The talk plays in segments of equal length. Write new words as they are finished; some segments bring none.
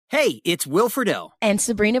Hey, it's Will Friedle. And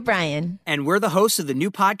Sabrina Bryan. And we're the hosts of the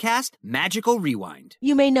new podcast, Magical Rewind.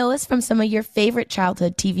 You may know us from some of your favorite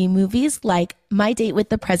childhood TV movies like My Date with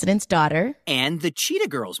the President's Daughter. And the Cheetah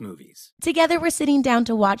Girls movies. Together, we're sitting down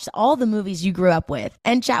to watch all the movies you grew up with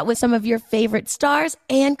and chat with some of your favorite stars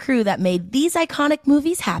and crew that made these iconic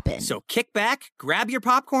movies happen. So kick back, grab your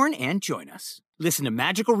popcorn, and join us. Listen to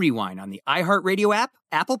Magical Rewind on the iHeartRadio app,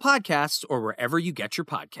 Apple Podcasts, or wherever you get your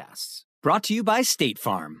podcasts. Brought to you by State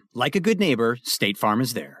Farm. Like a good neighbor, State Farm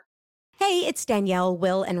is there. Hey, it's Danielle,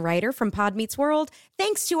 Will, and Ryder from Pod Meets World.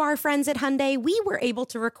 Thanks to our friends at Hyundai, we were able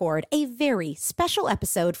to record a very special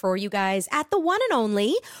episode for you guys at the one and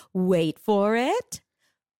only, wait for it,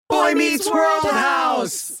 Boy Meets World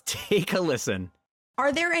House! Take a listen.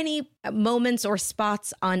 Are there any moments or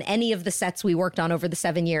spots on any of the sets we worked on over the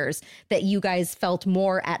 7 years that you guys felt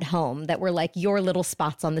more at home, that were like your little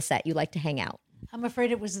spots on the set you like to hang out? I'm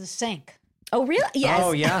afraid it was the sink. Oh, really? Yes.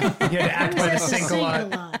 Oh, yeah. You had to act by the sink a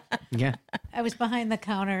lot. Yeah. I was behind the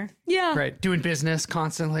counter. Yeah. Right. Doing business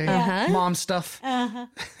constantly. Uh-huh. Mom stuff. Uh-huh.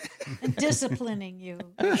 And disciplining you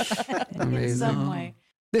in Amazing. some way.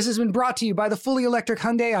 This has been brought to you by the fully electric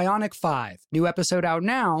Hyundai Ioniq 5. New episode out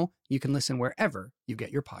now. You can listen wherever you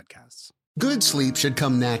get your podcasts. Good sleep should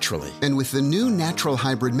come naturally, and with the new Natural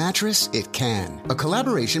Hybrid mattress, it can. A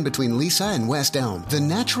collaboration between Lisa and West Elm, the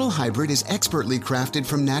Natural Hybrid is expertly crafted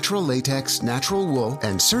from natural latex, natural wool,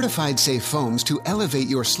 and certified safe foams to elevate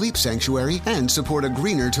your sleep sanctuary and support a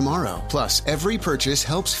greener tomorrow. Plus, every purchase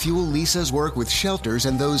helps fuel Lisa's work with shelters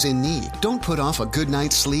and those in need. Don't put off a good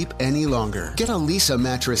night's sleep any longer. Get a Lisa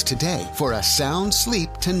mattress today for a sound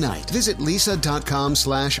sleep tonight. Visit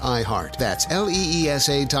lisa.com/iHeart. That's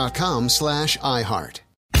LEESA.com/iHeart. From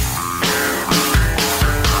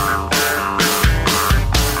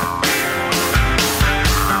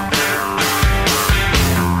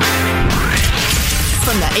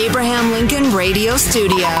the Abraham Lincoln Radio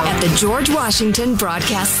Studio at the George Washington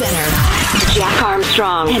Broadcast Center, Jack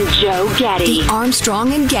Armstrong and Joe Getty. The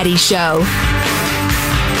Armstrong and Getty Show.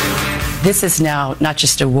 This is now not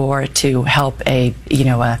just a war to help a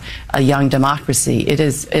young democracy. It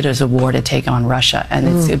is a war to take on Russia,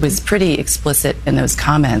 and it was pretty explicit in those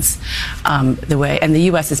comments. The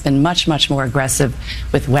U.S. has been much more aggressive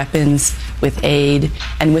with weapons, with aid,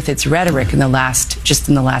 and with its rhetoric in the last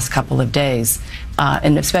couple of days,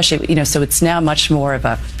 and especially so it's now much more of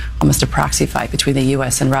almost a proxy fight between the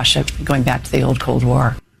U.S. and Russia, going back to the old Cold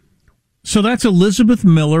War. So that's Elizabeth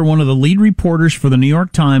Miller, one of the lead reporters for the New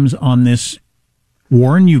York Times on this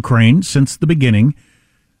war in Ukraine since the beginning,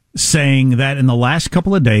 saying that in the last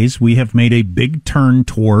couple of days we have made a big turn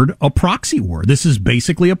toward a proxy war. This is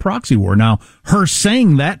basically a proxy war. Now, her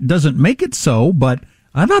saying that doesn't make it so, but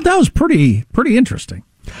I thought that was pretty interesting.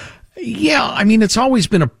 Yeah, I mean, it's always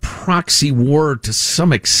been a proxy war to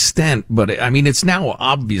some extent, but I mean, it's now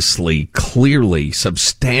obviously, clearly,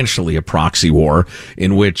 substantially a proxy war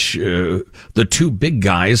in which the two big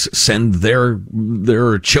guys send their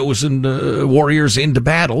chosen warriors into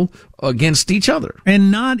battle against each other. And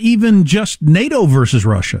not even just NATO versus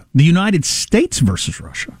Russia, the United States versus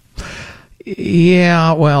Russia.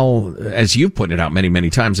 Yeah, well, as you've pointed out many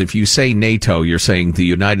times, if you say NATO, you're saying the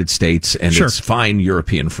United States and its fine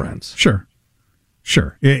European friends. Sure.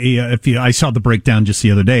 I saw the breakdown just the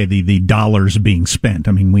other day, the dollars being spent.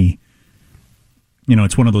 I mean,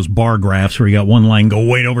 it's one of those bar graphs where you got one line go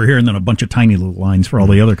way over here and then a bunch of tiny little lines for all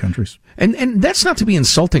the other countries. And that's not to be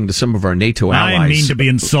insulting to some of our NATO allies. I mean to be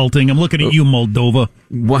insulting. I'm looking at you, Moldova.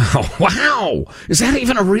 Wow. Is that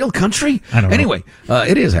even a real country? I don't know. Anyway,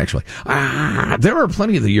 it is actually. There are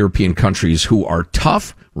plenty of the European countries who are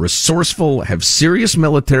tough, resourceful, have serious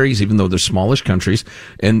militaries, even though they're smallish countries,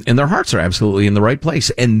 and their hearts are absolutely in the right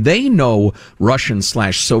place. And they know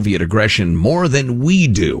Russian/Soviet aggression more than we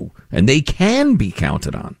do, and they can be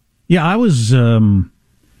counted on. Yeah, I was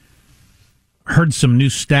heard some new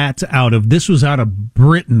stats out of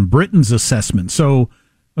Britain's assessment. So,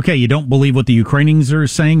 okay, you don't believe what the Ukrainians are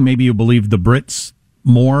saying. Maybe you believe the Brits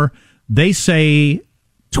more. They say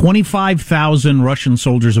 25,000 Russian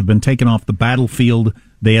soldiers have been taken off the battlefield.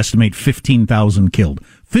 They estimate 15,000 killed.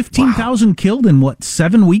 15,000 killed in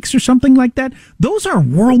 7 weeks or something like that? Those are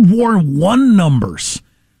World War I numbers.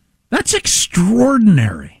 That's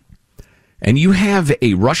extraordinary. And you have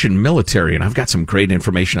a Russian military, and I've got some great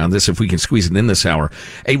information on this if we can squeeze it in this hour,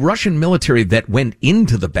 a Russian military that went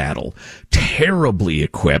into the battle terribly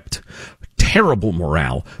equipped, terrible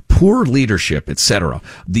morale, poor leadership, etc.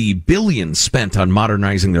 The billions spent on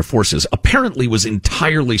modernizing their forces apparently was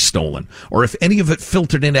entirely stolen. Or if any of it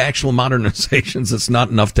filtered into actual modernizations, it's not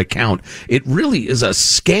enough to count. It really is a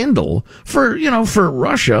scandal for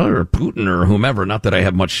Russia or Putin or whomever. Not that I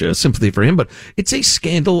have much sympathy for him, but it's a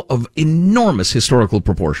scandal of enormous historical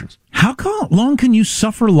proportions. How long can you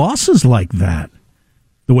suffer losses like that,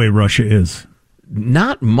 the way Russia is?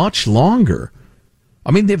 Not much longer. I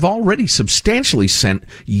mean, they've already substantially sent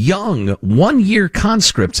young, one-year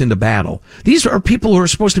conscripts into battle. These are people who are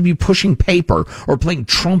supposed to be pushing paper or playing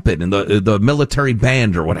trumpet in the military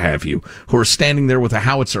band or what have you, who are standing there with a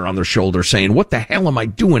howitzer on their shoulder saying, what the hell am I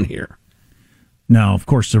doing here? Now, of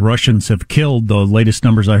course, the Russians have killed, the latest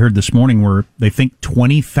numbers I heard this morning were, they think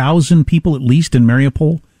 20,000 people at least in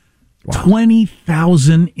Mariupol. Wow.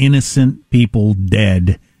 20,000 innocent people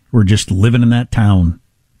dead who were just living in that town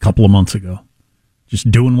a couple of months ago. Just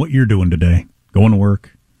doing what you're doing today. Going to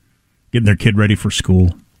work, getting their kid ready for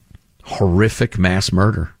school. Horrific mass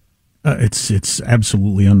murder. It's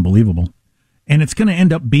absolutely unbelievable. And it's going to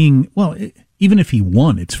end up being, well, even if he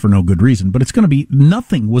won, it's for no good reason. But it's going to be,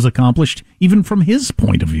 nothing was accomplished even from his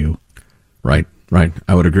point of view. Right.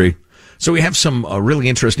 I would agree. So we have some really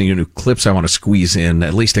interesting new clips I want to squeeze in,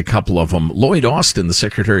 at least a couple of them. Lloyd Austin, the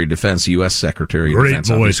Secretary of Defense, U.S. Secretary of Defense.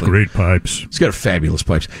 Great voice, great pipes. He's got fabulous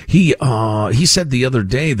pipes. He said the other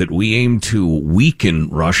day that we aim to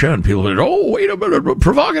weaken Russia, and people said, oh, wait a minute,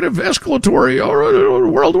 provocative, escalatory,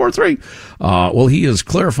 World War III. Well, he is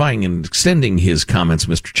clarifying and extending his comments,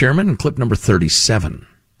 Mr. Chairman, in clip number 37.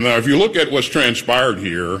 Now, if you look at what's transpired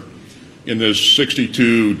here in this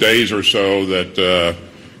 62 days or so that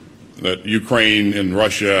Ukraine and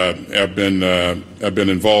Russia have been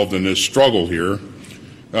involved in this struggle here.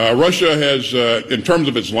 Russia has, in terms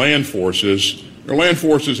of its land forces, their land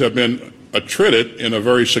forces have been attrited in a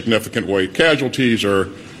very significant way. Casualties are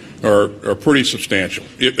pretty substantial.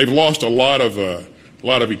 They've lost a lot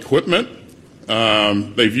of equipment.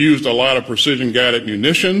 They've used a lot of precision-guided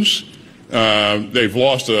munitions. They've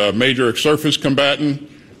lost a major surface combatant,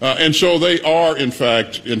 and so they are, in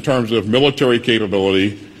fact, in terms of military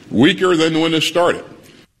capability, weaker than when it started.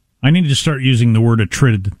 I need to start using the word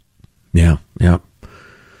attrited. Yeah.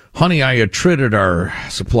 Honey, I attrited our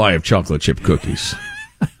supply of chocolate chip cookies.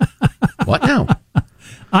 What now?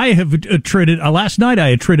 I have attrited, last night I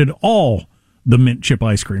attrited all the mint chip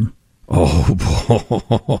ice cream. Oh,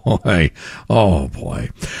 boy.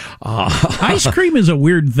 Ice cream is a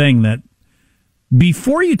weird thing that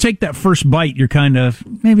before you take that first bite, you're kind of,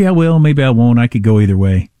 maybe I will, maybe I won't, I could go either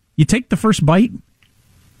way. You take the first bite,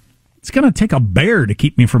 it's going to take a bear to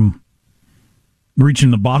keep me from reaching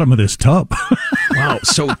the bottom of this tub. Wow.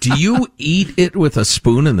 So do you eat it with a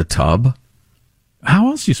spoon in the tub? How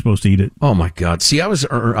else are you supposed to eat it? Oh, my God. See, I was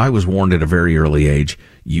warned at a very early age.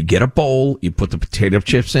 You get a bowl, you put the potato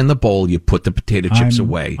chips in the bowl, you put the potato chips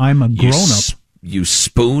away. I'm a grown-up. You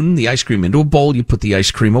spoon the ice cream into a bowl, you put the ice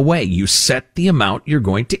cream away. You set the amount you're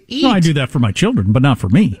going to eat. No, I do that for my children, but not for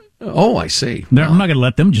me. Oh, I see. I'm not going to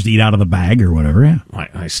let them just eat out of the bag or whatever. Yeah,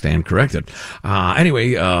 I stand corrected.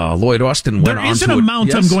 Anyway, Lloyd Austin went on to... There is an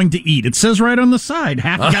amount I'm going to eat. It says right on the side,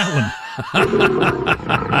 half gallon.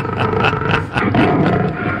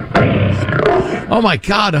 Oh, my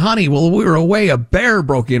God, honey, while we were away, a bear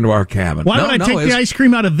broke into our cabin. Why would I take the ice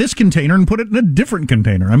cream out of this container and put it in a different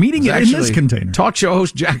container? I'm eating it in this container. Talk show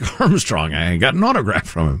host Jack Armstrong. I got an autograph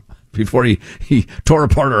from him before he tore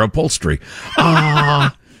apart our upholstery.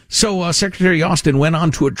 So Secretary Austin went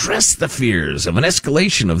on to address the fears of an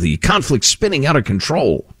escalation of the conflict spinning out of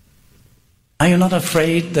control. Are you not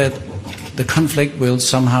afraid that the conflict will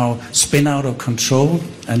somehow spin out of control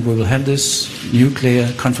and we will have this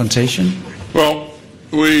nuclear confrontation? Well,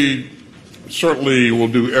 we certainly will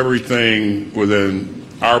do everything within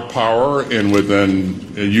our power and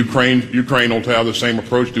within Ukraine. Ukraine will have the same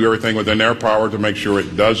approach, do everything within their power to make sure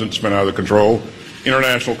it doesn't spin out of control.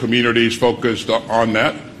 International communities focused on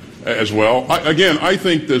that as well. I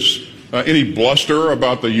think this any bluster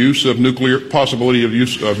about the possibility of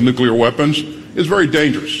use of nuclear weapons is very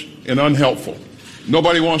dangerous and unhelpful.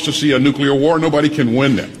 Nobody wants to see a nuclear war. Nobody can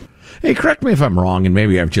win that. Hey, correct me if I'm wrong, and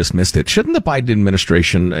maybe I've just missed it. Shouldn't the Biden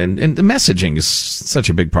administration, and the messaging is such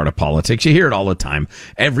a big part of politics, you hear it all the time.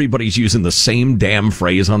 Everybody's using the same damn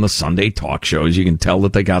phrase on the Sunday talk shows. You can tell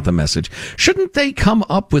that they got the message. Shouldn't they come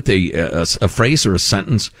up with a phrase or a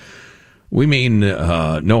sentence? We mean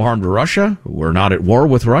no harm to Russia. We're not at war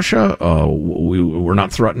with Russia. We're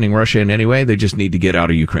not threatening Russia in any way. They just need to get out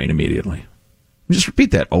of Ukraine immediately. Just repeat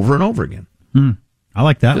that over and over again. I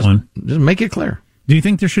like that one. Just make it clear. Do you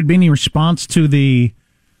think there should be any response to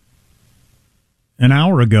an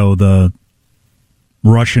hour ago, the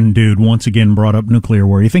Russian dude once again brought up nuclear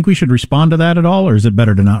war. You think we should respond to that at all, or is it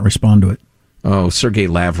better to not respond to it? Oh, Sergei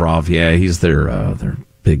Lavrov, yeah, he's their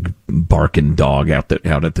big barking dog out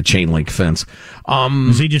at the chain link fence.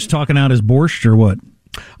 Is he just talking out his borscht or what?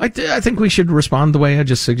 I think we should respond the way I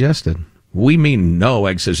just suggested. We mean no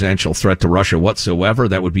existential threat to Russia whatsoever.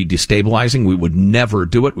 That would be destabilizing. We would never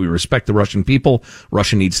do it. We respect the Russian people.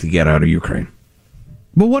 Russia needs to get out of Ukraine.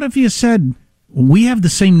 But what if you said, we have the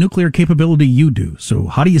same nuclear capability you do, so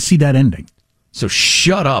how do you see that ending? So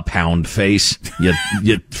shut up, hound face, you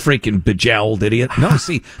freaking bejowled idiot. No,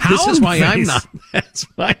 see, this is why I'm not. That's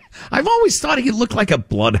why I've always thought he looked like a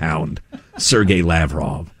bloodhound, Sergei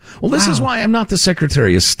Lavrov. Well, this is why I'm not the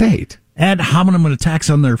Secretary of State. Ad hominem attacks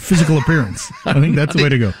on their physical appearance. I think that's the way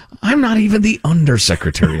to go. I'm not even the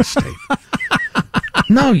Undersecretary of State.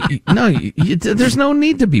 No, there's no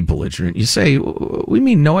need to be belligerent. You say, we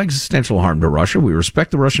mean no existential harm to Russia. We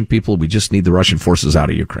respect the Russian people. We just need the Russian forces out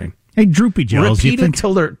of Ukraine. Hey, droopy jaws. Repeat it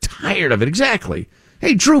till they're tired of it. Exactly.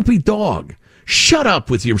 Hey, droopy dog. Shut up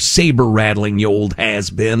with your saber rattling, you old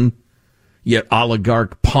has-been. You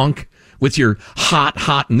oligarch punk. With your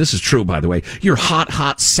hot, and this is true, by the way, your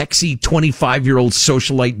hot, sexy 25-year-old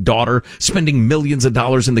socialite daughter spending millions of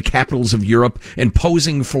dollars in the capitals of Europe and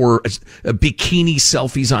posing for bikini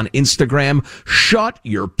selfies on Instagram. Shut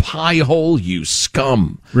your pie hole, you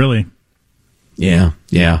scum. Really? Yeah.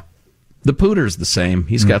 The Pooter's the same.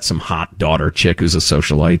 He's got some hot daughter chick who's a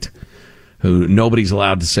socialite who nobody's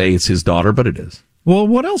allowed to say it's his daughter, but it is. Well,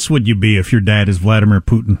 what else would you be if your dad is Vladimir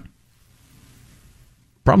Putin?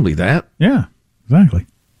 Probably that. Yeah, exactly.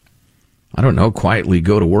 I don't know, quietly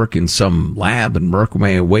go to work in some lab and work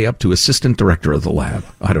my way up to assistant director of the lab.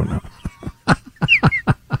 I don't know.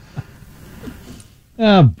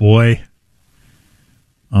 Oh, boy.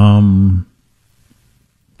 I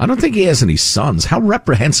don't think he has any sons. How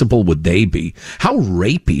reprehensible would they be? How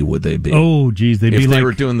rapey would they be? Oh, geez. They'd be if like, they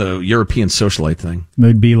were doing the European socialite thing.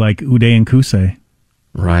 They'd be like Uday and Kusei.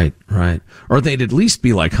 Right. Or they'd at least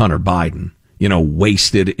be like Hunter Biden. You know,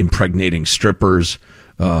 wasted, impregnating strippers,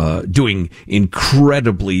 doing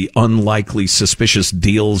incredibly unlikely, suspicious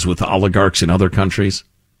deals with oligarchs in other countries.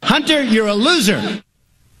 Hunter, you're a loser.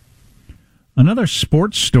 Another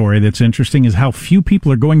sports story that's interesting is how few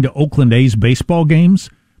people are going to Oakland A's baseball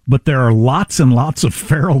games, but there are lots and lots of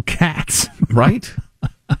feral cats. Right?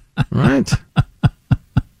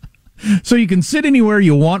 So you can sit anywhere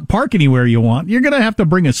you want, park anywhere you want. You're going to have to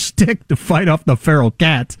bring a stick to fight off the feral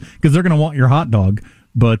cats because they're going to want your hot dog.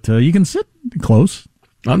 But you can sit close.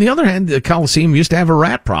 On the other hand, the Coliseum used to have a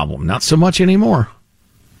rat problem. Not so much anymore.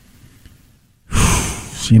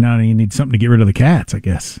 So you need something to get rid of the cats, I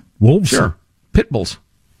guess. Wolves? Sure. Pit bulls.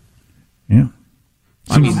 Yeah.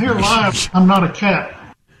 I'm here live. I'm not a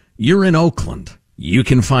cat. You're in Oakland. You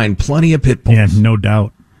can find plenty of pit bulls. Yeah, no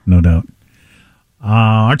doubt.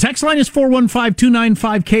 Our text line is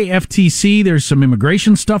 415-295-KFTC. There's some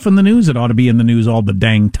immigration stuff in the news. It ought to be in the news all the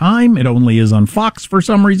dang time. It only is on Fox for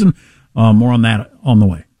some reason. More on that on the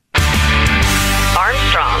way.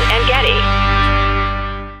 Armstrong and Getty.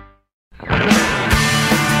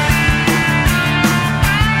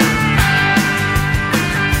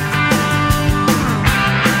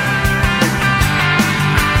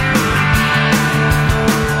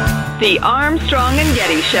 The Armstrong and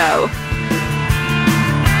Getty Show.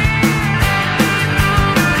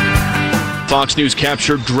 Fox News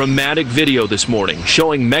captured dramatic video this morning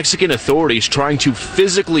showing Mexican authorities trying to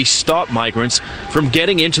physically stop migrants from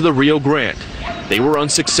getting into the Rio Grande. They were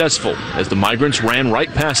unsuccessful as the migrants ran right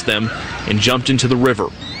past them and jumped into the river,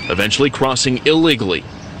 eventually crossing illegally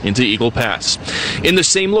into Eagle Pass. In the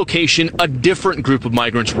same location, a different group of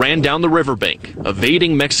migrants ran down the riverbank,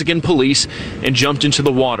 evading Mexican police and jumped into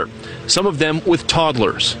the water, some of them with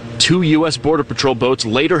toddlers. 2 U.S. Border Patrol boats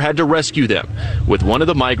later had to rescue them, with one of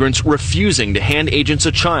the migrants refusing to hand agents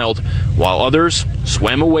a child, while others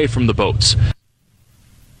swam away from the boats.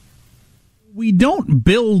 We don't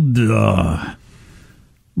build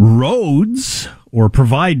roads or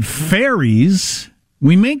provide ferries.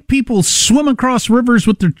 We make people swim across rivers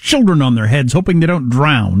with their children on their heads, hoping they don't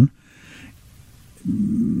drown.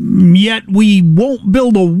 Yet we won't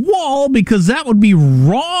build a wall because that would be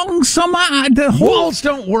wrong somehow. Walls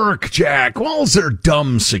don't work, Jack. Walls are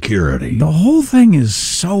dumb security. The whole thing is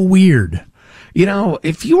so weird. You know,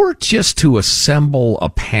 if you were just to assemble a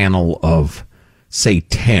panel of, say,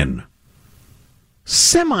 10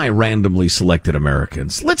 semi-randomly selected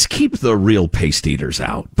Americans, let's keep the real paste eaters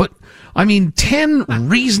out, but 10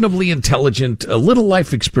 reasonably intelligent, a little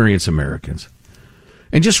life experience Americans,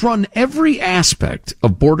 and just run every aspect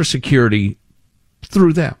of border security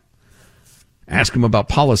through them. Ask them about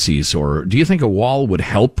policies, or do you think a wall would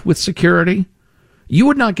help with security? You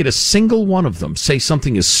would not get a single one of them say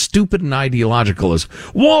something as stupid and ideological as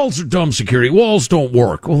walls are dumb security, walls don't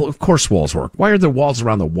work. Well, of course walls work. Why are there walls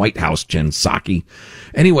around the White House, Jen Psaki?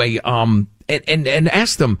 Anyway, and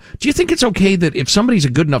ask them, do you think it's okay that if somebody's a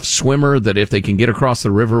good enough swimmer that if they can get across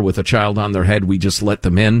the river with a child on their head, we just let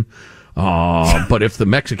them in? But if the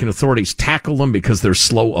Mexican authorities tackle them because they're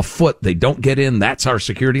slow afoot, they don't get in. That's our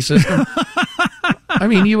security system. I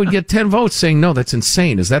mean, you would get 10 votes saying, no, that's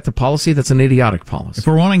insane. Is that the policy? That's an idiotic policy. If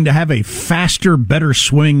we're wanting to have a faster, better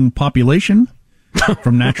swimming population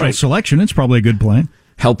from natural selection, it's probably a good plan.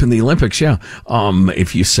 Help in the Olympics, yeah.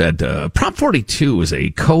 If you said Prop 42 is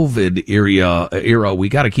a COVID era, we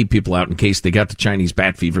got to keep people out in case they got the Chinese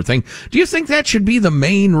bat fever thing. Do you think that should be the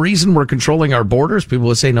main reason we're controlling our borders? People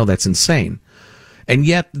would say, no, that's insane. And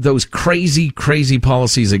yet those crazy, crazy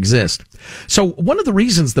policies exist. So one of the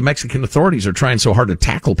reasons the Mexican authorities are trying so hard to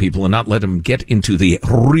tackle people and not let them get into the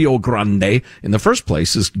Rio Grande in the first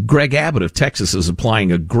place is Greg Abbott of Texas is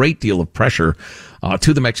applying a great deal of pressure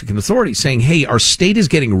to the Mexican authorities, saying, hey, our state is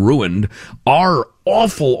getting ruined. Our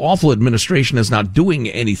awful administration is not doing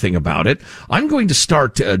anything about it. I'm going to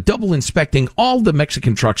start double inspecting all the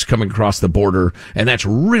Mexican trucks coming across the border, and that's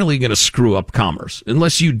really going to screw up commerce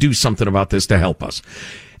unless you do something about this to help us.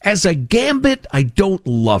 As a gambit, I don't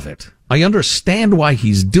love it. I understand why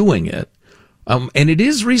he's doing it. And it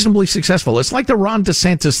is reasonably successful. It's like the Ron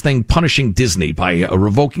DeSantis thing punishing Disney by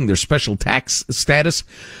revoking their special tax status.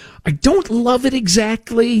 I don't love it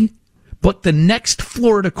exactly, but the next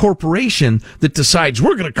Florida corporation that decides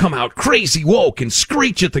we're going to come out crazy woke and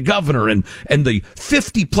screech at the governor and the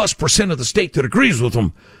 50+% of the state that agrees with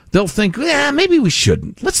them, they'll think, yeah, maybe we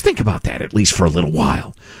shouldn't. Let's think about that at least for a little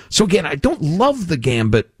while. So again, I don't love the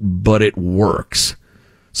gambit, but it works.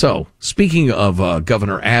 So, speaking of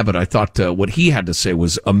Governor Abbott, I thought what he had to say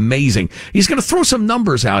was amazing. He's going to throw some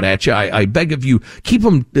numbers out at you. I beg of you,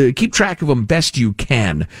 keep track of them best you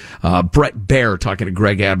can. Brett Baer talking to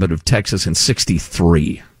Greg Abbott of Texas in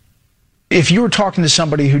 63. If you were talking to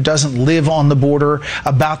somebody who doesn't live on the border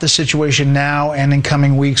about the situation now and in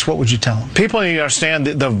coming weeks, what would you tell them? People need to understand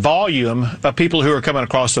the volume of people who are coming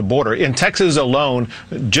across the border. In Texas alone,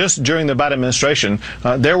 just during the Biden administration,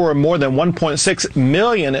 there were more than 1.6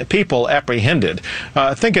 million people apprehended.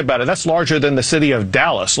 Think about it. That's larger than the city of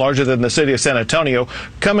Dallas, larger than the city of San Antonio,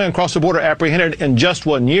 coming across the border apprehended in just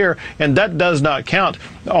 1 year. And that does not count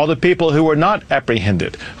all the people who were not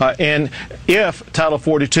apprehended. And if Title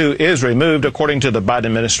 42 is removed, according to the Biden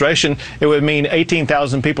administration, it would mean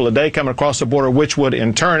 18,000 people a day coming across the border, which would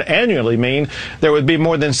in turn annually mean there would be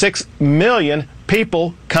more than 6 million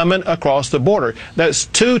people coming across the border. That's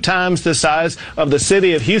 2 times the size of the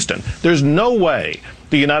city of Houston. There's no way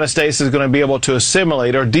the United States is going to be able to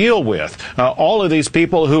assimilate or deal with all of these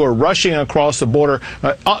people who are rushing across the border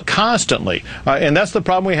constantly. And that's the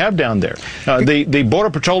problem we have down there. The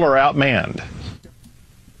Border Patrol are outmanned.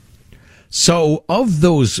 So of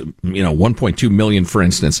those, 1.2 million, for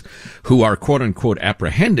instance, who are quote unquote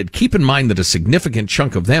apprehended, keep in mind that a significant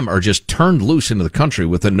chunk of them are just turned loose into the country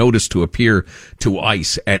with a notice to appear to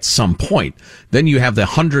ICE at some point. Then you have the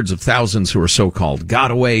hundreds of thousands who are so-called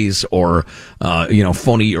gotaways or,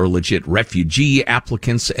 phony or legit refugee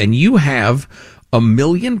applicants. And you have 1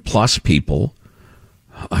 million plus people.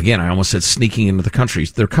 Again, I almost said sneaking into the country.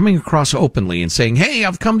 They're coming across openly and saying, hey,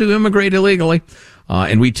 I've come to immigrate illegally.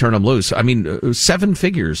 And we turn them loose. I mean, 7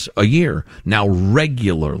 figures a year now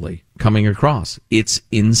regularly coming across. It's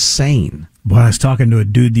insane. Well, I was talking to a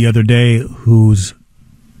dude the other day whose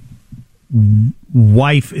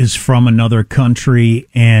wife is from another country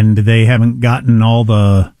and they haven't gotten all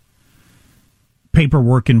the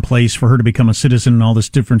paperwork in place for her to become a citizen and all this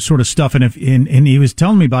different sort of stuff. And and he was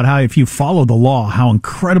telling me about how if you follow the law, how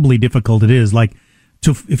incredibly difficult it is. Like,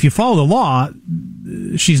 if you follow the law,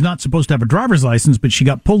 she's not supposed to have a driver's license, but she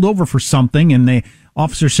got pulled over for something, and the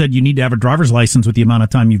officer said you need to have a driver's license with the amount of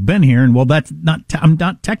time you've been here. And well, that's not. I'm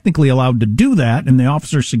not technically allowed to do that. And the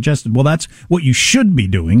officer suggested, well, that's what you should be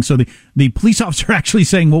doing. So the police officer actually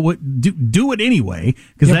saying, well, do it anyway,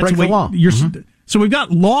 because that's break the law. So we've got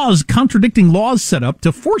laws, contradicting laws set up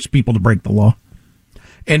to force people to break the law.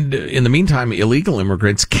 And in the meantime, illegal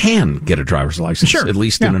immigrants can get a driver's license, at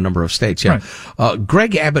least in a number of states. Yeah. Right.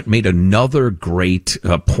 Greg Abbott made another great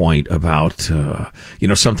point about,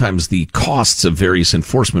 sometimes the costs of various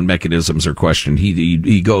enforcement mechanisms are questioned. He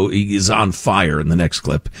is on fire in the next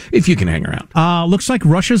clip, if you can hang around. Looks like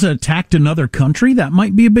Russia's attacked another country. That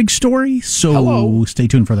might be a big story. So Stay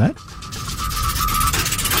tuned for that.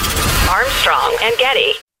 Armstrong and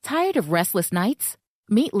Getty. Tired of restless nights?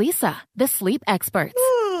 Meet Leesa, the sleep experts.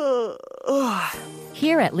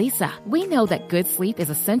 Here at Leesa, we know that good sleep is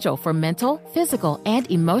essential for mental, physical, and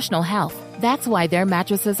emotional health. That's why their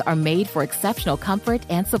mattresses are made for exceptional comfort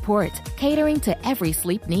and support, catering to every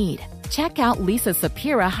sleep need. Check out Leesa's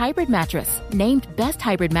Sapira Hybrid Mattress, named Best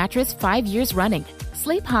Hybrid Mattress 5 years running.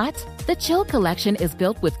 Sleep hot? The Chill Collection is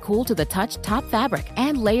built with cool-to-the-touch top fabric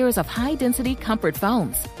and layers of high-density comfort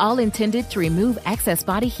foams, all intended to remove excess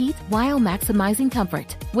body heat while maximizing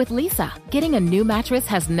comfort. With Leesa, getting a new mattress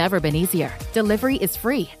has never been easier. Delivery is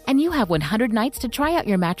free, and you have 100 nights to try out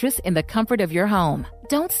your mattress in the comfort of your home.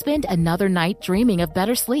 Don't spend another night dreaming of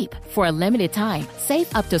better sleep. For a limited time,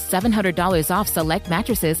 save up to $700 off select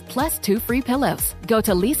mattresses plus 2 free pillows. Go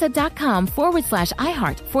to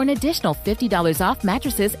leesa.com/iHeart for an additional $50 off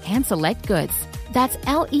mattresses and select goods. That's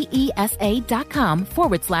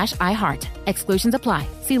LEESA.com/iHeart. Exclusions apply.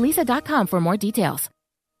 See leesa.com for more details.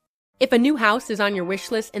 If a new house is on your wish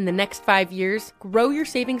list in the next 5 years, grow your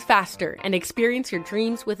savings faster and experience your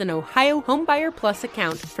dreams with an Ohio Homebuyer Plus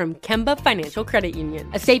account from Kemba Financial Credit Union.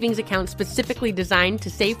 A savings account specifically designed to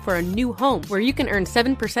save for a new home where you can earn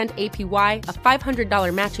 7% APY, a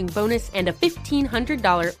 $500 matching bonus, and a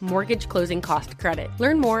 $1,500 mortgage closing cost credit.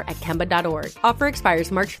 Learn more at Kemba.org. Offer expires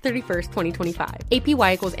March 31st, 2025.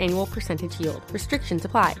 APY equals annual percentage yield. Restrictions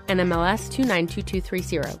apply. NMLS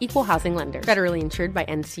 292230. Equal housing lender. Federally insured by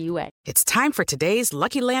NCUA. It's time for today's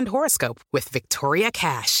Lucky Land horoscope with Victoria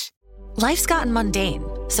Cash. Life's gotten mundane,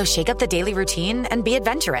 so shake up the daily routine and be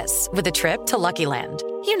adventurous with a trip to Lucky Land.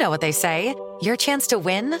 You know what they say, your chance to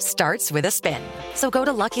win starts with a spin. So go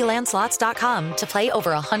to LuckyLandSlots.com to play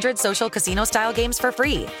over 100 social casino-style games for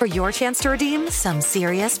free for your chance to redeem some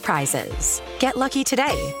serious prizes. Get lucky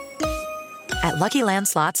today at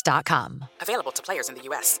LuckyLandSlots.com. Available to players in the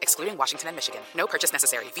U.S., excluding Washington and Michigan. No purchase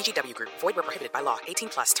necessary. VGW Group. Void where prohibited by law.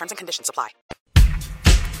 18+. Terms and conditions apply.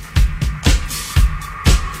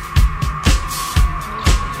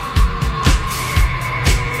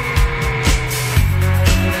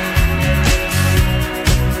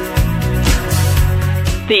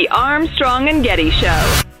 The Armstrong and Getty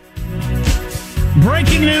Show.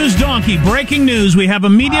 Breaking news, Donkey. Breaking news. We have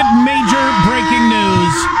immediate major breaking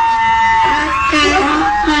news.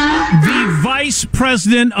 The Vice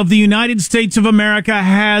President of the United States of America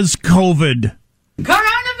has COVID.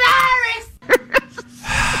 Coronavirus!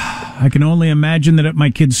 I can only imagine that at my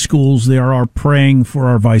kids' schools they are praying for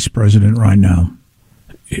our Vice President right now.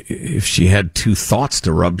 If she had two thoughts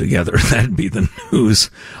to rub together, that'd be the news.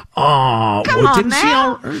 Oh,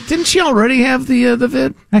 didn't she already have the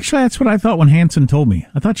vid? Actually, that's what I thought when Hanson told me.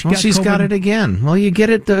 I thought she's COVID. got it again. Well, you get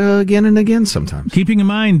it again and again sometimes. Keeping in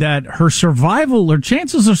mind that her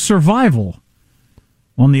chances of survival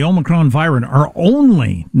on the Omicron variant are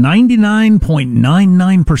only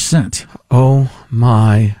 99.99%. Oh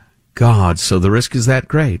my God! So the risk is that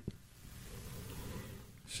great.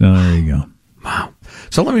 So there you go. Wow.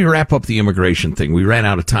 So let me wrap up the immigration thing. We ran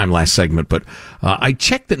out of time last segment, but I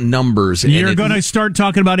checked the numbers. You're going to start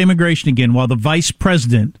talking about immigration again while the Vice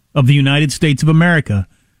President of the United States of America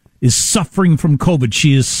is suffering from COVID.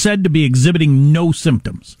 She is said to be exhibiting no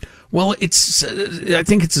symptoms. Well, I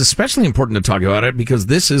think it's especially important to talk about it because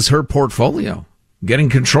this is her portfolio. Getting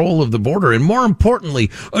control of the border, and more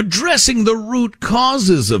importantly, addressing the root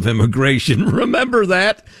causes of immigration. Remember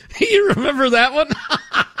that? You remember that one?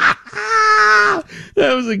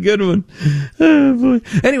 That was a good one. Oh, boy.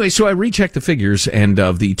 Anyway, so I rechecked the figures, and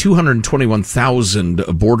of the 221,000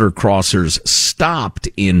 border crossers stopped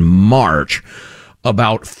in March,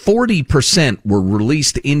 about 40% were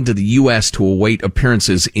released into the U.S. to await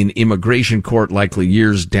appearances in immigration court, likely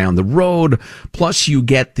years down the road. Plus, you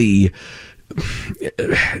get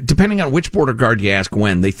depending on which border guard you ask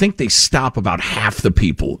when, they think they stop about half the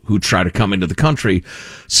people who try to come into the country.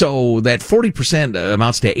 So that 40%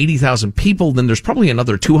 amounts to 80,000 people. Then there's probably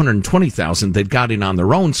another 220,000 that got in on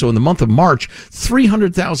their own. So in the month of March,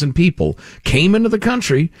 300,000 people came into the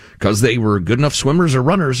country because they were good enough swimmers or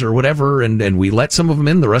runners or whatever. And we let some of them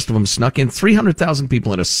in. The rest of them snuck in. 300,000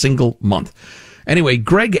 people in a single month. Anyway,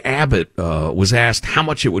 Greg Abbott was asked how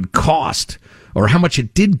much it would cost, or how much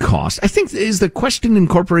it did cost. I think is the question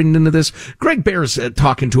incorporated into this. Greg Bear's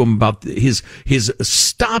talking to him about his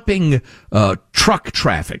stopping truck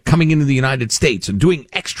traffic coming into the United States and doing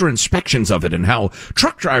extra inspections of it, and how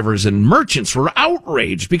truck drivers and merchants were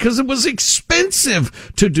outraged because it was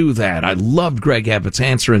expensive to do that. I loved Greg Abbott's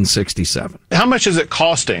answer in 67. How much is it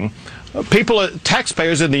costing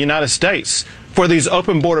taxpayers in the United States for these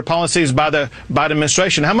open border policies by the Biden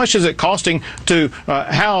administration? How much is it costing to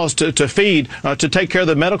house, to feed, to take care of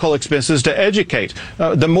the medical expenses, to educate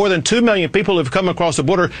the more than 2 million people who've come across the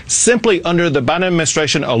border simply under the Biden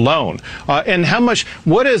administration alone? And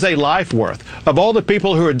what is a life worth of all the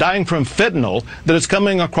people who are dying from fentanyl that is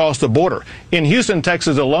coming across the border? In Houston,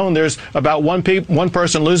 Texas alone, there's about one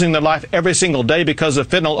person losing their life every single day because of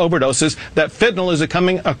fentanyl overdoses. That fentanyl is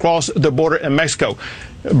coming across the border in Mexico.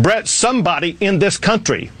 Brett, somebody in this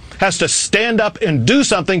country has to stand up and do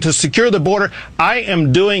something to secure the border. I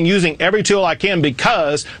am using every tool I can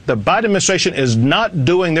because the Biden administration is not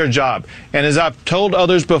doing their job. And as I've told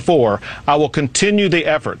others before, I will continue the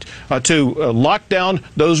effort to lock down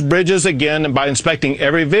those bridges again by inspecting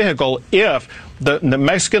every vehicle if the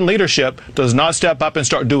Mexican leadership does not step up and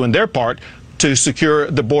start doing their part to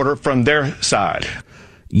secure the border from their side.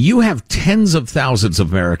 You have tens of thousands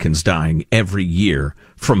of Americans dying every year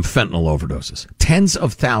from fentanyl overdoses. Tens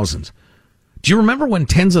of thousands. Do you remember when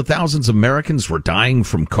tens of thousands of Americans were dying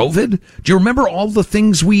from COVID? Do you remember all the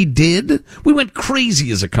things we did? We went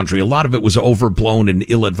crazy as a country. A lot of it was overblown and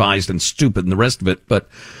ill-advised and stupid and the rest of it. But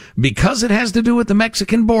because it has to do with the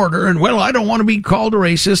Mexican border and, well, I don't want to be called a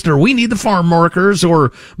racist or we need the farm workers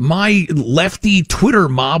or my lefty Twitter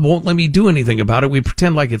mob won't let me do anything about it, we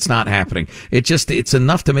pretend like it's not happening. It's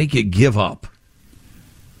enough to make you give up.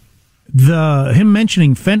 Him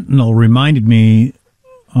mentioning fentanyl reminded me,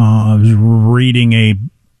 I was reading a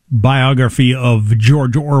biography of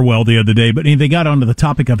George Orwell the other day, but they got onto the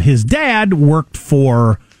topic of his dad worked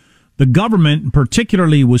for the government, and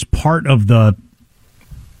particularly was part of the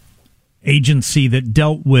agency that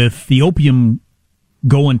dealt with the opium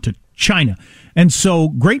going to China. And so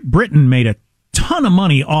Great Britain made a ton of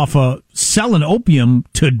money off of selling opium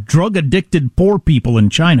to drug-addicted poor people in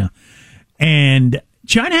China. And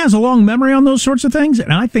China has a long memory on those sorts of things,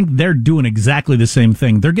 and I think they're doing exactly the same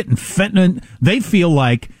thing. They're getting fentanyl. They feel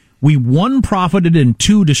like we, one, profited, and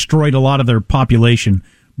two, destroyed a lot of their population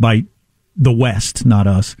by the West, not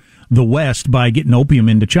us, the West, by getting opium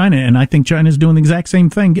into China. And I think China's doing the exact same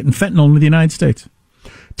thing, getting fentanyl into the United States.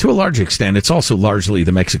 To a large extent, it's also largely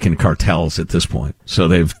the Mexican cartels at this point. So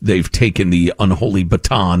they've taken the unholy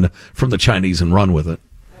baton from the Chinese and run with it.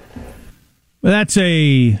 That's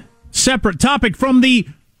a separate topic from the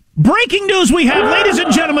breaking news we have. Ladies and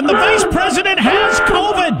gentlemen, the Vice President has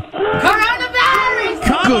COVID. Coronavirus!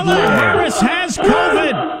 Kamala Harris has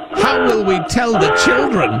COVID. How will we tell the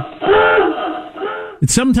children? It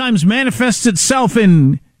sometimes manifests itself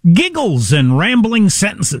in giggles and rambling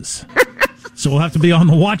sentences. So we'll have to be on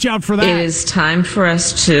the watch out for that. It is time for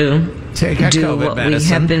us to do what we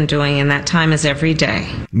have been doing, and that time is every day.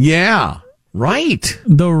 Yeah, right.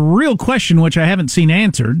 The real question, which I haven't seen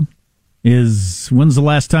answered, is when's the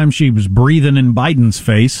last time she was breathing in Biden's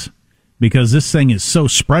face? Because this thing is so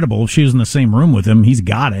spreadable. If she was in the same room with him, he's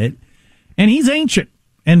got it. And he's ancient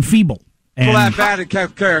and feeble. And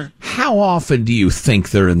how often do you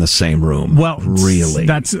think they're in the same room? Well, really,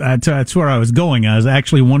 that's where I was going. I was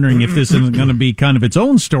actually wondering if this isn't going to be kind of its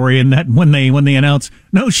own story, and that when they announce,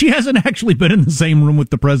 no, she hasn't actually been in the same room with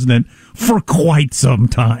the president for quite some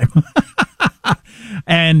time.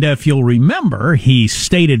 And if you'll remember, he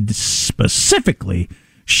stated specifically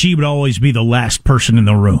she would always be the last person in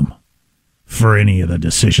the room for any of the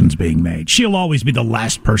decisions being made. She'll always be the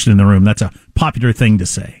last person in the room. That's a popular thing to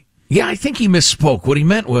say. Yeah, I think he misspoke. What he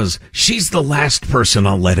meant was, she's the last person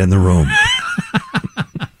I'll let in the room.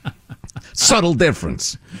 Subtle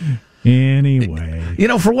difference. Anyway. You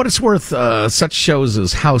know, for what it's worth, such shows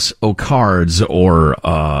as House o' Cards or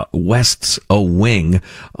West's O Wing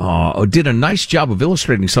did a nice job of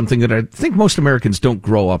illustrating something that I think most Americans don't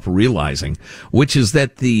grow up realizing, which is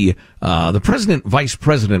that the president-vice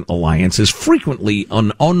president alliance is frequently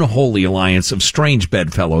an unholy alliance of strange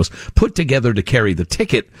bedfellows put together to carry the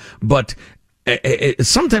ticket, but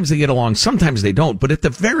sometimes they get along, sometimes they don't, but at the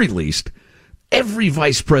very least, every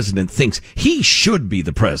vice president thinks he should be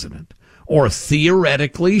the president, or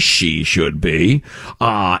theoretically she should be,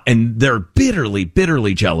 and they're bitterly,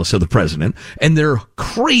 bitterly jealous of the president, and they're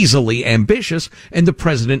crazily ambitious, and the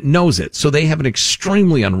president knows it. So they have an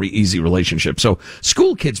extremely uneasy relationship. So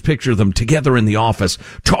school kids picture them together in the office,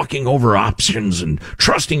 talking over options and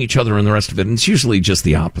trusting each other and the rest of it, and it's usually just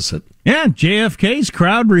the opposite. Yeah, JFK's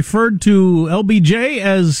crowd referred to LBJ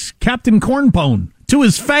as Captain Cornpone to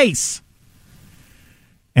his face.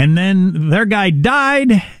 And then their guy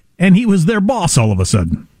died, and he was their boss all of a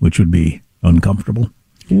sudden, which would be uncomfortable.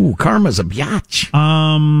 Ooh, Karma's a biatch.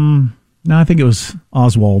 No, I think it was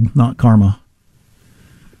Oswald, not Karma.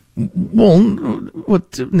 Well,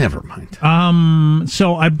 what? Never mind.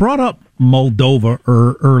 So I brought up Moldova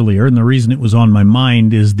earlier, and the reason it was on my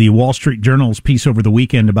mind is the Wall Street Journal's piece over the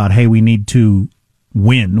weekend about, hey, we need to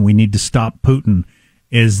win, we need to stop Putin,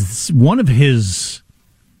 is one of his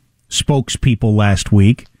spokespeople last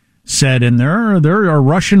week said, and there are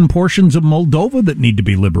Russian portions of Moldova that need to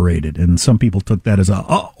be liberated. And some people took that as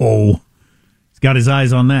he's got his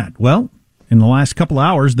eyes on that. Well, in the last couple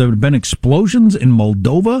hours, there have been explosions in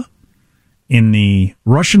Moldova, in the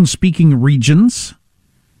Russian-speaking regions.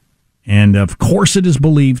 And, of course, it is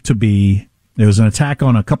believed to be, there was an attack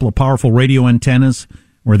on a couple of powerful radio antennas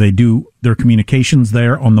where they do their communications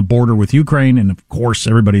there on the border with Ukraine. And, of course,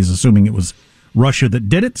 everybody's assuming it was Russia that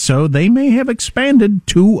did it, so they may have expanded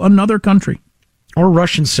to another country. Or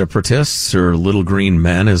Russian separatists, or little green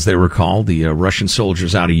men, as they were called, the Russian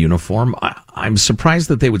soldiers out of uniform. I'm surprised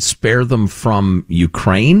that they would spare them from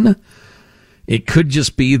Ukraine. It could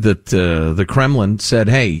just be that the Kremlin said,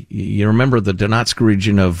 hey, you remember the Donetsk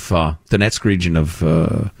region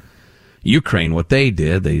of Ukraine, what they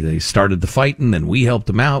did? They started the fighting, and we helped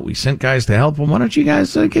them out. We sent guys to help them. Why don't you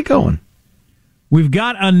guys get going? We've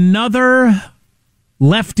got another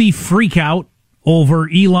lefty freakout over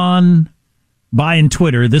Elon buying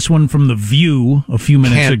Twitter. This one from The View a few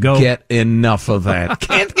minutes ago. Can't get enough of that.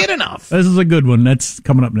 Can't get enough. This is a good one. That's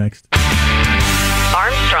coming up next.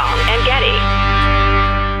 Armstrong and Getty.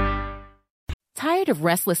 Tired of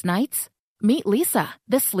restless nights? Meet Lisa,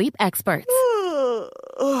 the sleep experts.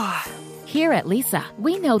 Here at Lisa,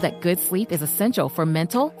 we know that good sleep is essential for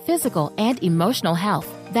mental, physical, and emotional health.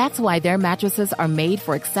 That's why their mattresses are made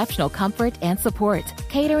for exceptional comfort and support,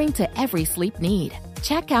 catering to every sleep need.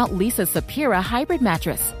 Check out Lisa's Sapira Hybrid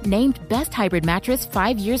Mattress, named Best Hybrid Mattress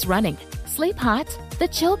 5 years running. Sleep hot? The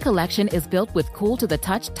Chill Collection is built with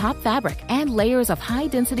cool-to-the-touch top fabric and layers of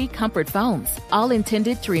high-density comfort foams, all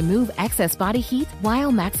intended to remove excess body heat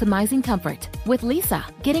while maximizing comfort. With Lisa,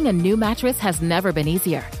 getting a new mattress has never been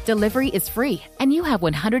easier. Delivery is free, and you have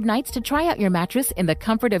 100 nights to try out your mattress in the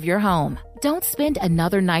comfort of your home. Don't spend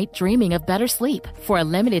another night dreaming of better sleep. For a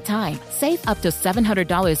limited time, save up to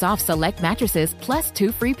 $700 off select mattresses plus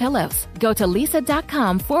 2 free pillows. Go to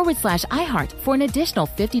lisa.com/iHeart for an additional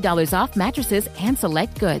 $50 off mattresses and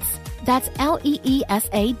select goods. That's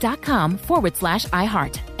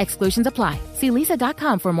LEESA.com/iHeart. Exclusions apply. See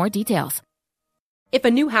lisa.com for more details. If a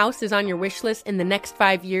new house is on your wish list in the next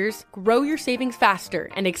 5 years, grow your savings faster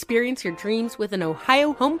and experience your dreams with an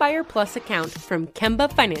Ohio Homebuyer Plus account from Kemba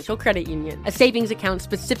Financial Credit Union. A savings account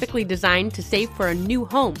specifically designed to save for a new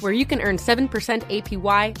home where you can earn 7%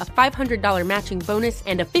 APY, a $500 matching bonus,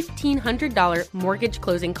 and a $1,500 mortgage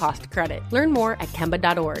closing cost credit. Learn more at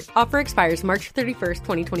Kemba.org. Offer expires March 31st,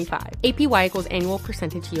 2025. APY equals annual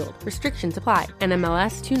percentage yield. Restrictions apply.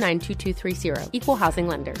 NMLS 292230. Equal housing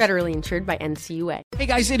lender. Federally insured by NCUA. Hey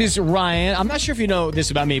guys, it is Ryan. I'm not sure if you know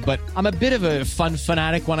this about me, but I'm a bit of a fun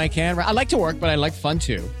fanatic when I can. I like to work, but I like fun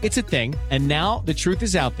too. It's a thing. And now the truth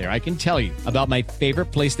is out there. I can tell you about my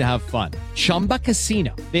favorite place to have fun. Chumba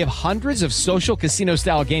Casino. They have hundreds of social casino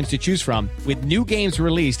style games to choose from with new games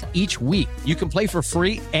released each week. You can play for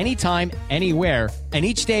free anytime, anywhere. And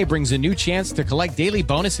each day brings a new chance to collect daily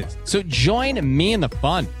bonuses. So join me in the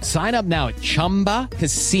fun. Sign up now at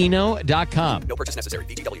ChumbaCasino.com. No purchase necessary.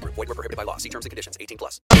 VGW Group. Void where prohibited by law. See terms and conditions.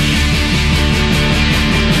 18+.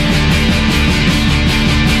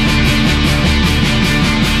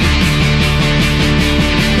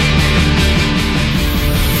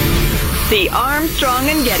 The Armstrong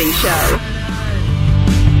and Getty Show.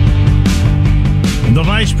 The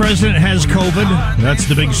vice president has COVID. That's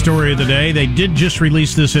the big story of the day. They did just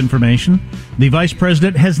release this information. The vice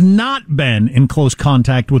president has not been in close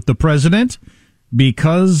contact with the president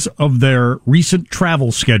because of their recent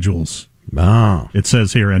travel schedules. Oh. It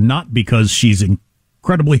says here, and not because she's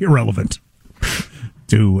incredibly irrelevant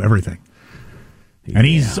to everything. Yeah. And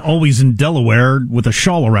he's always in Delaware with a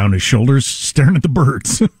shawl around his shoulders staring at the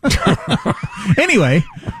birds. Anyway,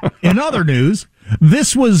 in other news,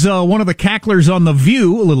 this was one of the cacklers on The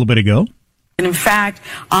View a little bit ago. And in fact,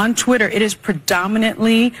 on Twitter, it is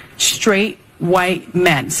predominantly straight white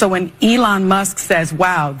men. So when Elon Musk says,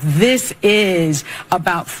 wow, this is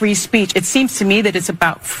about free speech, it seems to me that it's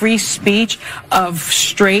about free speech of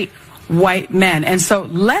straight white men. And so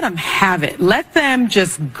let them have it. Let them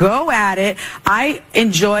just go at it. I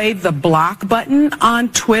enjoy the block button on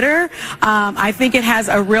Twitter. I think it has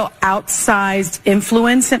a real outsized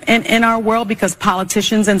influence in our world because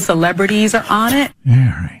politicians and celebrities are on it.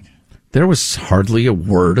 Yeah, right. There was hardly a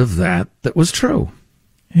word of that was true.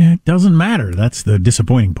 It doesn't matter. That's the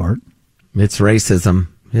disappointing part. It's racism.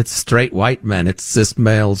 It's straight white men. It's cis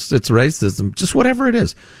males. It's racism. Just whatever it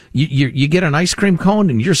is. You get an ice cream cone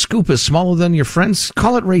and your scoop is smaller than your friend's.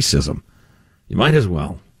 Call it racism. You might as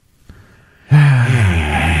well.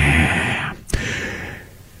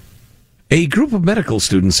 A group of medical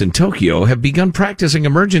students in Tokyo have begun practicing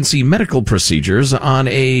emergency medical procedures on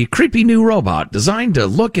a creepy new robot designed to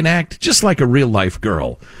look and act just like a real-life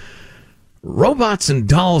girl. Robots and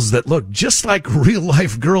dolls that look just like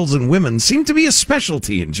real-life girls and women seem to be a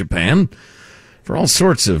specialty in Japan for all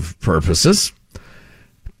sorts of purposes.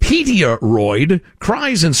 Pediaroid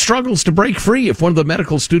cries and struggles to break free if one of the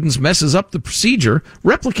medical students messes up the procedure,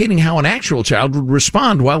 replicating how an actual child would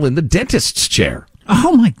respond while in the dentist's chair.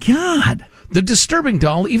 Oh, my God. The disturbing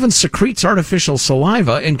doll even secretes artificial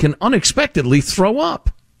saliva and can unexpectedly throw up.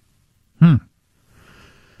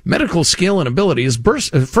 Medical skill and ability is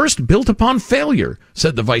first built upon failure,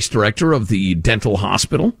 said the vice director of the dental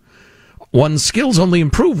hospital. One's skills only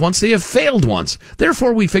improve once they have failed once.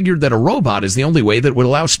 Therefore, we figured that a robot is the only way that would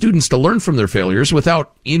allow students to learn from their failures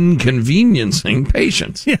without inconveniencing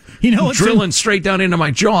patients. Yeah, you know, drilling straight down into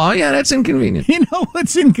my jaw. Yeah, that's inconvenient. You know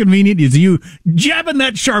what's inconvenient is you jabbing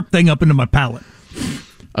that sharp thing up into my palate.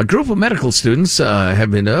 A group of medical students have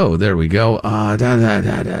been, there we go.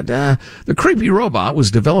 The creepy robot was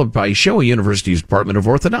developed by Showa University's Department of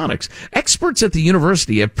Orthodontics. Experts at the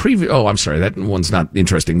university have that one's not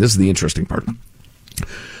interesting. This is the interesting part.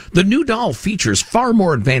 The new doll features far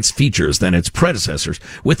more advanced features than its predecessors,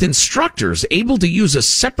 with instructors able to use a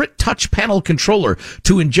separate touch panel controller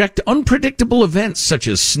to inject unpredictable events such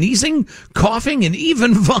as sneezing, coughing, and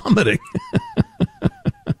even vomiting.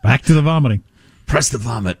 Back to the vomiting. Press the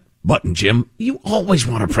vomit button, Jim. You always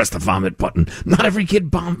want to press the vomit button. Not every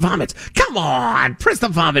kid vomits. Come on, press the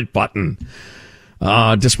vomit button.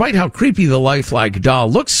 Despite how creepy the lifelike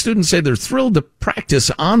doll looks, students say they're thrilled to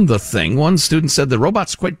practice on the thing. One student said the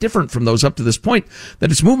robot's quite different from those up to this point,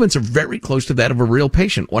 that its movements are very close to that of a real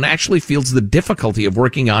patient. One actually feels the difficulty of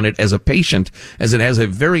working on it as a patient, as it has a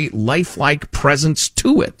very lifelike presence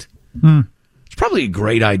to it. It's probably a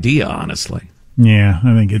great idea, honestly. Yeah,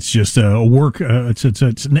 I think it's just a work. It's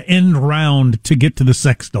an end round to get to the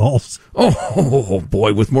sex dolls. Oh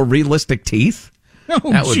boy, with more realistic teeth.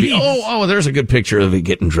 Oh, that would be. There's a good picture of it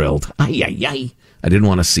getting drilled. Ay. I didn't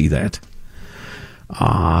want to see that.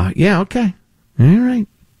 Yeah, okay, all right.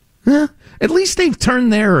 At least they've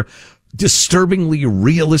turned their disturbingly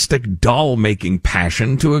realistic doll making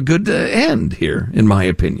passion to a good end here, in my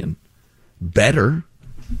opinion. Better.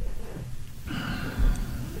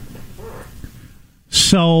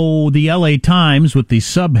 So the LA Times with the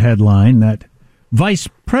subheadline that Vice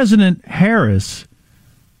President Harris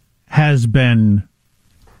has been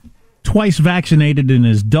twice vaccinated and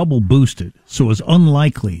is double boosted, so is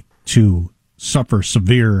unlikely to suffer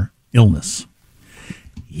severe illness.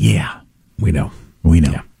 Yeah. We know.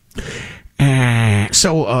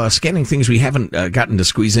 So scanning things we haven't gotten to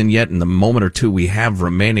squeeze in yet in the moment or two we have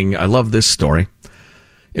remaining. I love this story.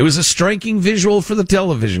 It was a striking visual for the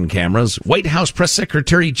television cameras. White House Press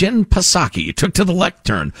Secretary Jen Psaki took to the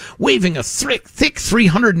lectern, waving a thick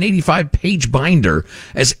 385-page binder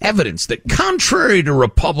as evidence that, contrary to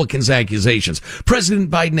Republicans' accusations, President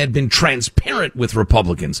Biden had been transparent with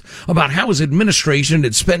Republicans about how his administration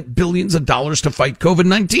had spent billions of dollars to fight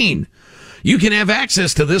COVID-19. You can have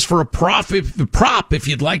access to this for a prop if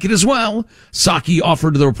you'd like it as well. Psaki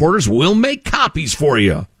offered to the reporters, we'll make copies for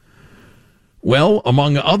you. Well,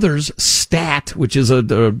 among others, STAT, which is a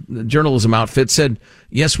journalism outfit, said,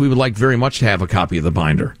 yes, we would like very much to have a copy of the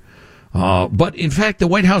binder. But in fact, the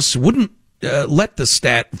White House wouldn't let the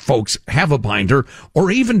STAT folks have a binder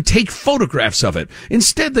or even take photographs of it.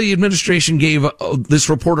 Instead, the administration gave this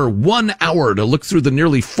reporter 1 hour to look through the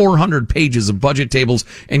nearly 400 pages of budget tables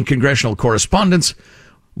and congressional correspondence.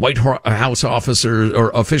 White House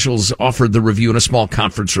officials offered the review in a small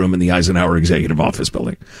conference room in the Eisenhower Executive Office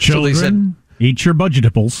building. Children, so they said, eat your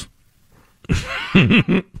budgetables.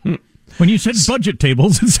 When you said budget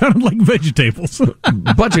tables, it sounded like vegetables.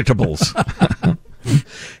 Budgetables.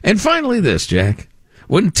 And finally this, Jack.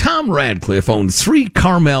 When Tom Radcliffe owned 3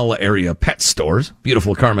 Carmel area pet stores,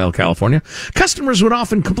 beautiful Carmel, California, customers would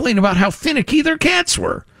often complain about how finicky their cats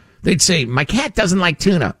were. They'd say, my cat doesn't like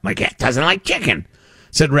tuna. My cat doesn't like chicken.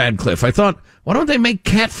 Said Radcliffe. I thought, why don't they make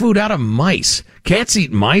cat food out of mice? Cats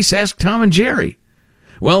eat mice, ask Tom and Jerry.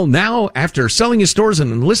 Well, now, after selling his stores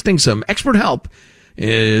and enlisting some expert help,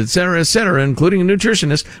 et cetera, including a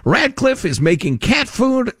nutritionist, Radcliffe is making cat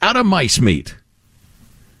food out of mice meat.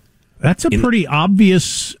 That's a pretty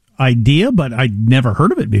obvious idea, but I'd never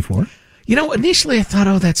heard of it before. You know, initially I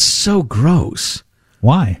thought, that's so gross.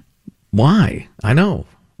 Why? I know.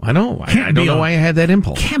 I know. I don't know why I had that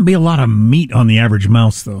impulse. Can't be a lot of meat on the average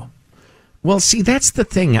mouse, though. Well, see, that's the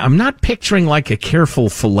thing. I'm not picturing like a careful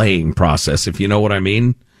filleting process, if you know what I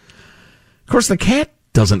mean. Of course, the cat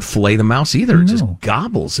doesn't fillet the mouse either. It just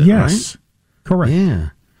gobbles it, right? Yes, correct. Yeah.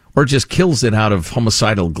 Or just kills it out of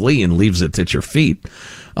homicidal glee and leaves it at your feet.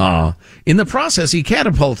 In the process, he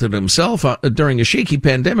catapulted himself during a shaky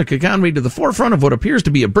pandemic economy to the forefront of what appears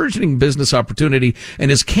to be a burgeoning business opportunity,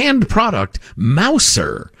 and his canned product,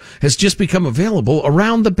 Mouser, has just become available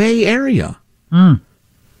around the Bay Area.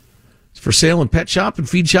 It's for sale in pet shop and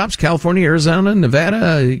feed shops, California, Arizona,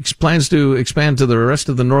 Nevada. He plans to expand to the rest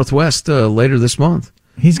of the Northwest later this month.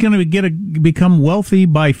 He's going to become wealthy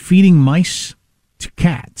by feeding mice to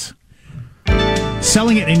cats.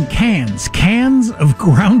 Selling it in cans of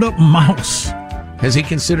ground up mouse. Has he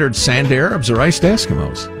considered sand Arabs or iced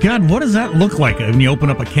Eskimos? God, what does that look like when you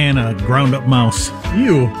open up a can of ground up mouse?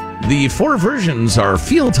 Ew. The 4 versions are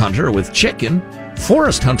Field Hunter with chicken,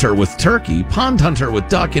 Forest Hunter with turkey, Pond Hunter with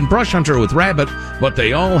duck, and Brush Hunter with rabbit, but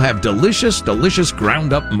they all have delicious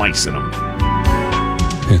ground up mice in them.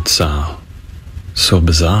 It's so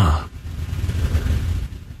bizarre.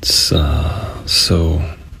 It's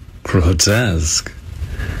so grotesque.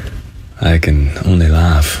 I can only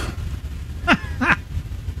laugh.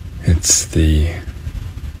 It's the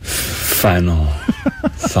final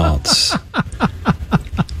thoughts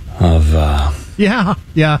of Yeah.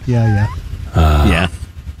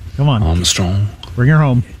 Come on, Armstrong. Bring her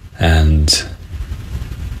home. And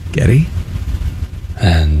Getty.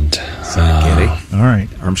 And Getty. All right,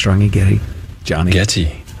 Armstrong and Getty. Johnny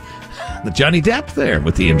Getty. The Johnny Depp there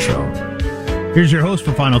with the intro. Here's your host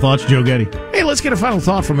for Final Thoughts, Joe Getty. Hey, let's get a final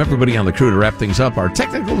thought from everybody on the crew to wrap things up. Our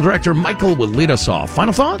technical director, Michael, will lead us off.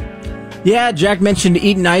 Final thought? Yeah, Jack mentioned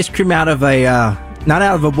eating ice cream out of a, not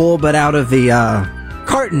out of a bowl, but out of the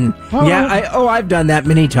carton. Oh. Yeah, I've done that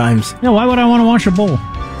many times. Yeah, why would I want to wash a bowl?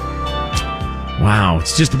 Wow,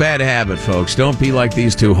 it's just a bad habit, folks. Don't be like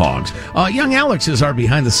these two hogs. Young Alex is our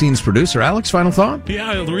behind-the-scenes producer. Alex, final thought? Yeah,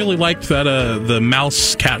 I really liked that the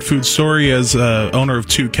mouse cat food story. As owner of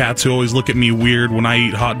 2 cats who always look at me weird when I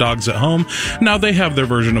eat hot dogs at home, now they have their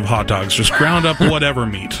version of hot dogs. Just ground up whatever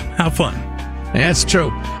meat. Have fun. That's true.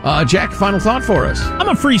 Jack, final thought for us. I'm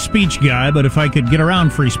a free speech guy, but if I could get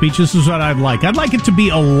around free speech, this is what I'd like. I'd like it to be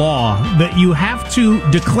a law that you have to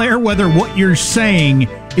declare whether what you're saying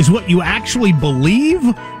is what you actually believe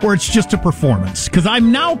or it's just a performance. Because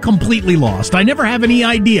I'm now completely lost. I never have any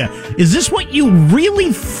idea. Is this what you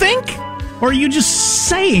really think? Or are you just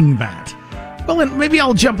saying that? Well, then maybe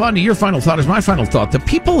I'll jump onto your final thought as my final thought. The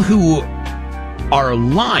people who are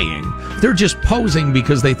lying, they're just posing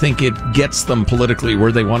because they think it gets them politically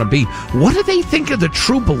where they want to be. What do they think of the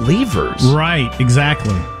true believers? Right,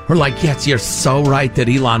 exactly. We're like, yes, you're so right that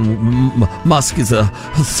Elon Musk is a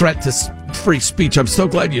threat to free speech. I'm so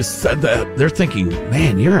glad you said that. They're thinking,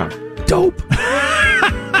 man, you're a dope.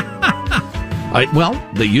 Well,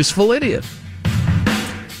 the useful idiot.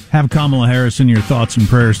 Have Kamala Harris in your thoughts and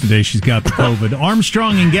prayers today. She's got the COVID.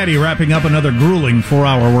 Armstrong and Getty wrapping up another grueling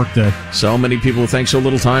 4-hour workday. So many people think so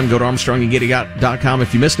little time. Go to ArmstrongandGetty.com.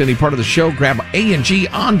 If you missed any part of the show, grab A&G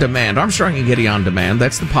On Demand. Armstrong and Getty On Demand.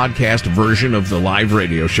 That's the podcast version of the live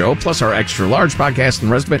radio show, plus our extra large podcast and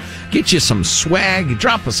the rest of it. Get you some swag.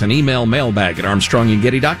 Drop us an email, mailbag at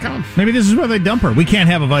ArmstrongandGetty.com. Maybe this is where they dump her. We can't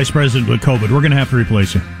have a vice president with COVID. We're going to have to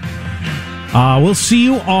replace her. We'll see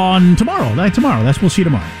you on tomorrow. We'll see you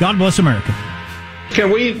tomorrow. God bless America.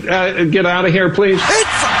 Can we get out of here, please?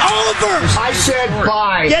 It's over! I said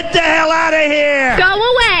bye. Get the hell out of here! Go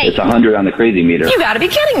away! It's 100 on the crazy meter. You gotta be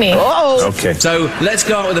kidding me. Oh! Okay. So, let's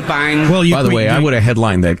go out with a bang. Well, by the way, I would have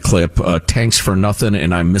headlined that clip, Tanks for Nothing,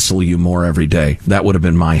 and I missile you more every day. That would have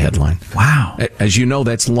been my headline. Wow. As you know,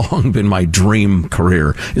 that's long been my dream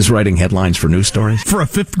career, is writing headlines for news stories. For a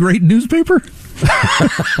 5th grade newspaper?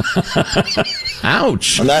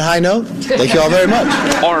 Ouch. On that high note, thank you all very much.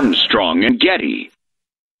 Armstrong and Getty.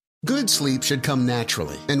 Good sleep should come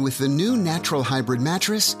naturally, and with the new Natural Hybrid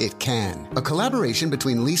mattress, it can. A collaboration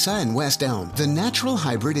between Lisa and West Elm, the Natural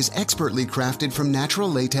Hybrid is expertly crafted from natural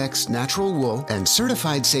latex, natural wool, and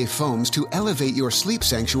certified safe foams to elevate your sleep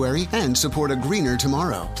sanctuary and support a greener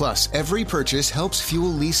tomorrow. Plus, every purchase helps fuel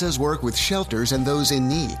Lisa's work with shelters and those in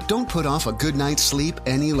need. Don't put off a good night's sleep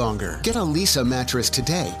any longer. Get a Lisa mattress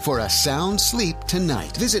today for a sound sleep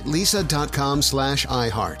tonight. Visit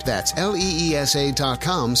lisa.com/iHeart. That's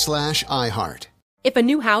LEESA.com/iHeart. If a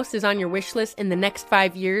new house is on your wish list in the next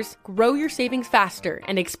 5 years, grow your savings faster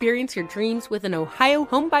and experience your dreams with an Ohio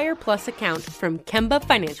Homebuyer Plus account from Kemba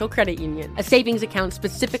Financial Credit Union. A savings account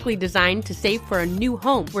specifically designed to save for a new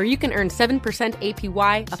home where you can earn 7%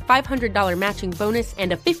 APY, a $500 matching bonus,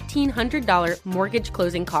 and a $1,500 mortgage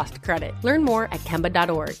closing cost credit. Learn more at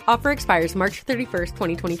Kemba.org. Offer expires March 31st,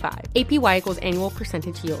 2025. APY equals annual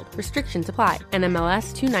percentage yield. Restrictions apply.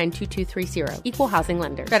 NMLS 292230. Equal housing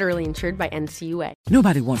lender. Federally insured by NCUA.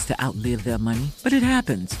 Nobody wants to outlive their money, but it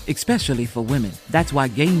happens, especially for women. That's why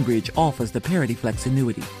Gainbridge offers the Parity Flex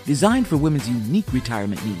annuity, designed for women's unique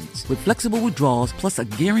retirement needs, with flexible withdrawals plus a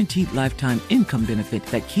guaranteed lifetime income benefit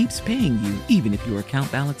that keeps paying you even if your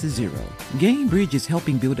account balance is zero. Gainbridge is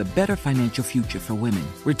helping build a better financial future for women.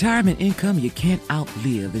 Retirement income you can't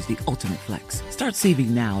outlive is the ultimate flex. Start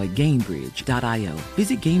saving now at Gainbridge.io.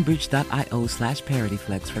 Visit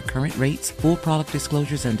Gainbridge.io/ParityFlex for current rates, full product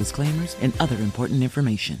disclosures and disclaimers, and other important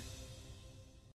information.